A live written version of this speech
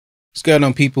What's going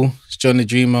on, people? It's John the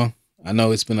Dreamer. I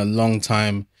know it's been a long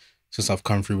time since I've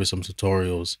come through with some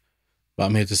tutorials, but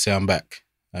I'm here to say I'm back.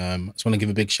 I just want to give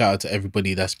a big shout out to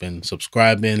everybody that's been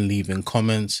subscribing, leaving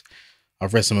comments.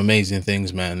 I've read some amazing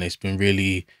things, man. It's been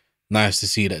really nice to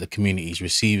see that the community is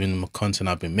receiving the content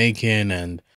I've been making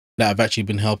and that I've actually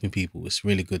been helping people. It's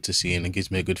really good to see and it gives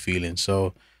me a good feeling. So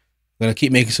I'm going to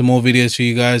keep making some more videos for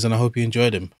you guys and I hope you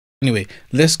enjoy them. Anyway,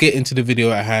 let's get into the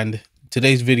video at hand.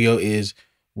 Today's video is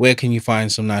where can you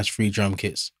find some nice free drum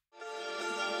kits?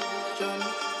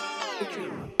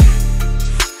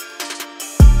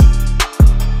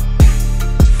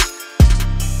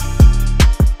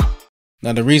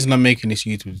 Now, the reason I'm making this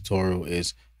YouTube tutorial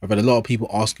is I've had a lot of people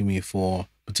asking me for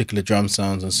particular drum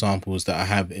sounds and samples that I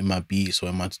have in my beats or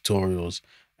in my tutorials.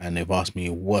 And they've asked me,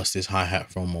 what's this hi-hat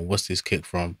from or what's this kick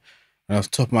from? And off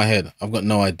the top of my head, I've got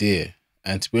no idea.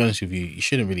 And to be honest with you, you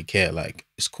shouldn't really care. Like,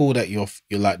 it's cool that you're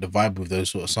like the vibe with those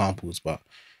sort of samples, but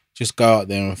just go out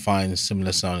there and find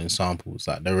similar sounding samples.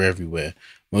 Like, they're everywhere.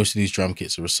 Most of these drum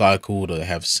kits are recycled or they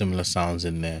have similar sounds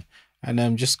in there.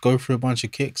 And just go through a bunch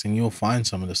of kicks and you'll find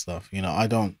some of the stuff. You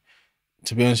know,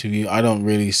 to be honest with you, I don't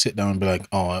really sit down and be like,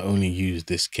 oh, I only use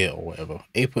this kit or whatever.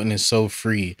 Ableton is so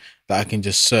free that I can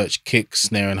just search kick,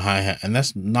 snare, and hi-hat. And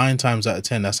that's 9 times out of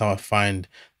 10. That's how I find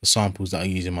the samples that I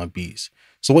use in my beats.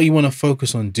 So what you want to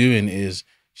focus on doing is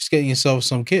just getting yourself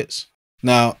some kits.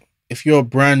 Now, if you're a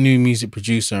brand new music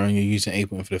producer and you're using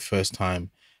Ableton for the first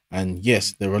time, and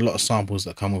yes, there are a lot of samples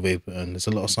that come with Ableton. There's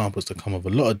a lot of samples that come with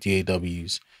a lot of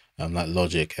DAWs, like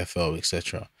Logic, FL,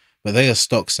 etc. But they are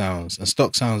stock sounds, and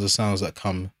stock sounds are sounds that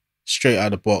come straight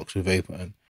out of the box with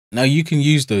Ableton. Now, you can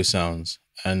use those sounds,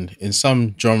 and in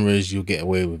some genres, you'll get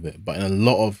away with it. But in a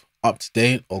lot of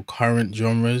up-to-date or current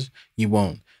genres, you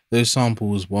won't. Those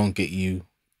samples won't get you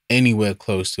anywhere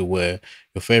close to where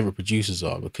your favorite producers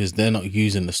are because they're not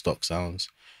using the stock sounds.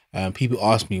 People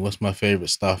ask me what's my favorite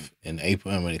stuff in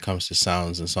Ableton when it comes to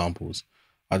sounds and samples.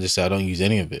 I just say I don't use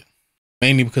any of it,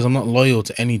 mainly because I'm not loyal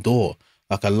to any DAW.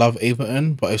 Like, I love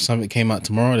Ableton, but if something came out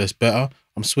tomorrow that's better,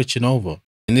 I'm switching over.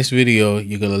 In this video,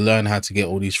 you're going to learn how to get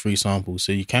all these free samples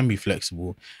so you can be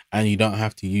flexible and you don't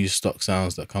have to use stock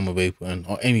sounds that come with Ableton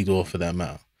or any DAW for that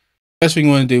matter. First thing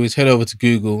you want to do is head over to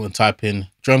Google and type in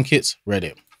drum kits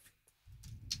Reddit.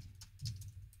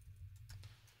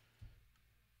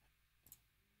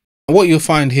 What you'll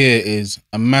find here is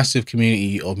a massive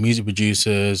community of music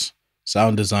producers,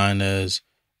 sound designers,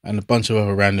 and a bunch of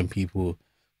other random people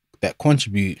that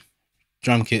contribute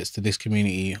drum kits to this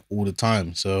community all the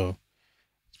time. So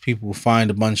people will find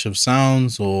a bunch of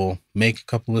sounds or make a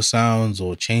couple of sounds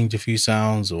or change a few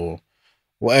sounds or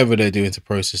whatever they're doing to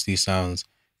process these sounds.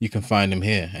 You can find them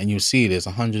here, and you'll see there's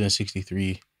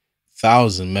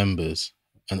 163,000 members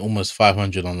and almost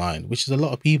 500 online, which is a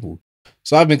lot of people.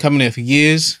 So I've been coming here for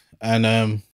years, and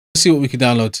let's see what we can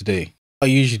download today. What I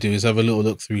usually do is have a little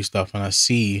look through stuff and I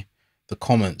see the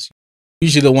comments.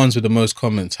 Usually the ones with the most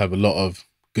comments have a lot of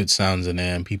good sounds in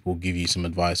there and people give you some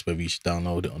advice whether you should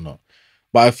download it or not.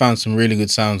 But I found some really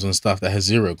good sounds on stuff that has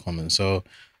 0 comments. So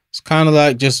it's kind of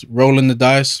like just rolling the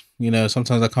dice. You know,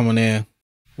 sometimes I come on here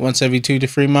once every 2 to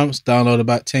 3 months, download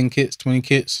about 10 kits, 20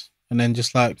 kits, and then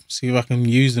just like see if I can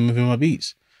use them within my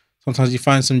beats. Sometimes you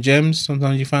find some gems,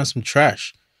 sometimes you find some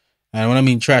trash. And when I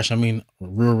mean trash, I mean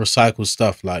real recycled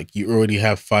stuff. Like, you already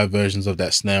have 5 versions of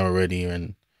that snare already,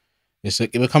 and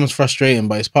it becomes frustrating,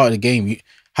 but it's part of the game.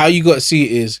 How you got to see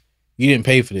it is you didn't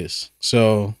pay for this,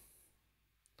 so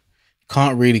you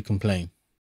can't really complain.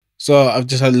 So I've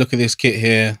just had a look at this kit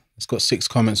here. It's got 6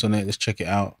 comments on it. Let's check it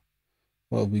out.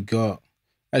 What have we got?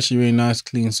 Actually, really nice,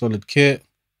 clean, solid kit.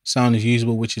 Sound is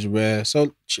usable, which is rare.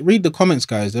 So read the comments,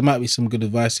 guys. There might be some good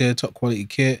advice here. Top quality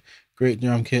kit, great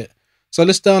drum kit. So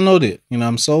let's download it. You know,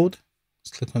 I'm sold.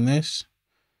 Let's click on this.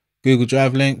 Google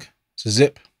Drive link. It's a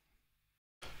zip.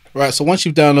 Right, so once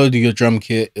you've downloaded your drum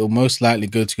kit, it'll most likely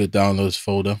go to your downloads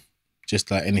folder,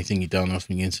 just like anything you download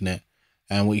from the internet.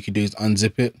 And what you can do is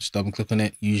unzip it. Just double click on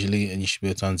it usually, and you should be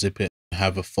able to unzip it and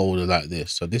have a folder like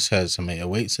this. So this has some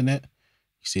 808s in it.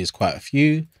 You see it's quite a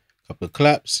few, a couple of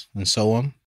claps, and so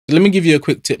on. So let me give you a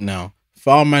quick tip now.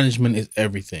 File management is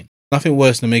everything. Nothing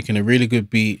worse than making a really good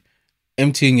beat,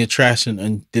 emptying your trash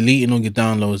and deleting all your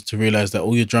downloads to realize that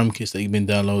all your drum kits that you've been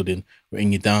downloading were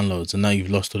in your downloads and now you've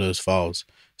lost all those files.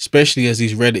 Especially as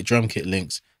these Reddit drum kit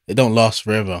links, they don't last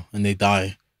forever and they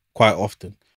die quite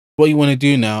often. What you want to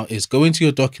do now is go into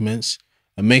your documents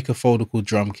and make a folder called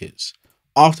drum kits.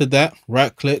 After that,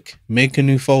 right click, make a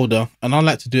new folder, and I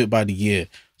like to do it by the year.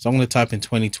 So I'm going to type in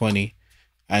 2020,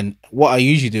 and what I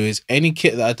usually do is any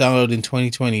kit that I download in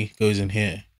 2020 goes in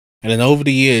here. And then over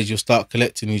the years, you'll start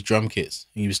collecting these drum kits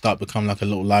and you start becoming like a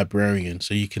little librarian.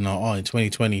 So you can know, oh, in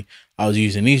 2020, I was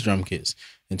using these drum kits.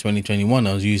 In 2021,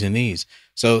 I was using these.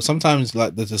 So sometimes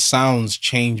like the sounds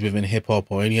change within hip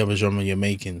hop or any other genre you're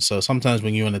making. So sometimes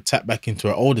when you want to tap back into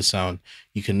an older sound,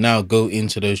 you can now go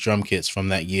into those drum kits from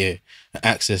that year and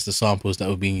access the samples that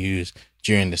were being used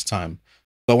during this time.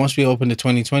 So once we open the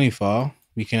 2020 file,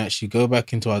 we can actually go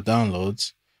back into our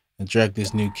downloads and drag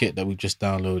this new kit that we just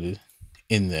downloaded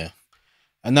in there.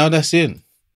 And now that's in.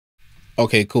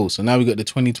 Okay, cool. So now we got the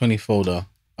 2020 folder.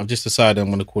 I've just decided I'm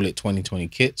going to call it 2020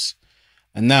 kits.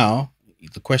 And now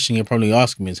the question you're probably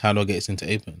asking me is, how do I get this into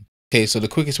Ableton? Okay, so the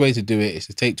quickest way to do it is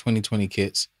to take 2020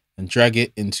 kits and drag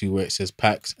it into where it says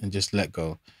packs and just let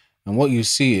go. And what you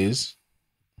see is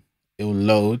it will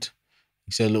load.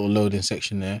 You see a little loading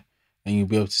section there, and you'll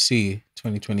be able to see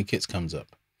 2020 kits comes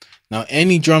up. Now,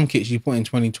 any drum kits you put in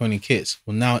 2020 kits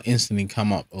will now instantly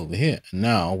come up over here. And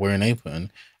now we're in Ableton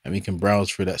and we can browse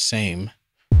through that same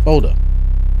folder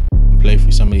and play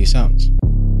through some of these sounds.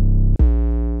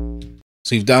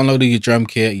 So you've downloaded your drum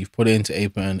kit, you've put it into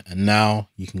Ableton, and now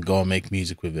you can go and make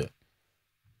music with it.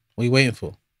 What are you waiting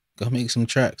for? Go make some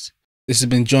tracks. This has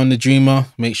been John the Dreamer.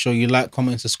 Make sure you like,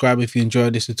 comment, subscribe if you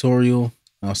enjoyed this tutorial.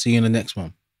 And I'll see you in the next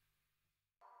one.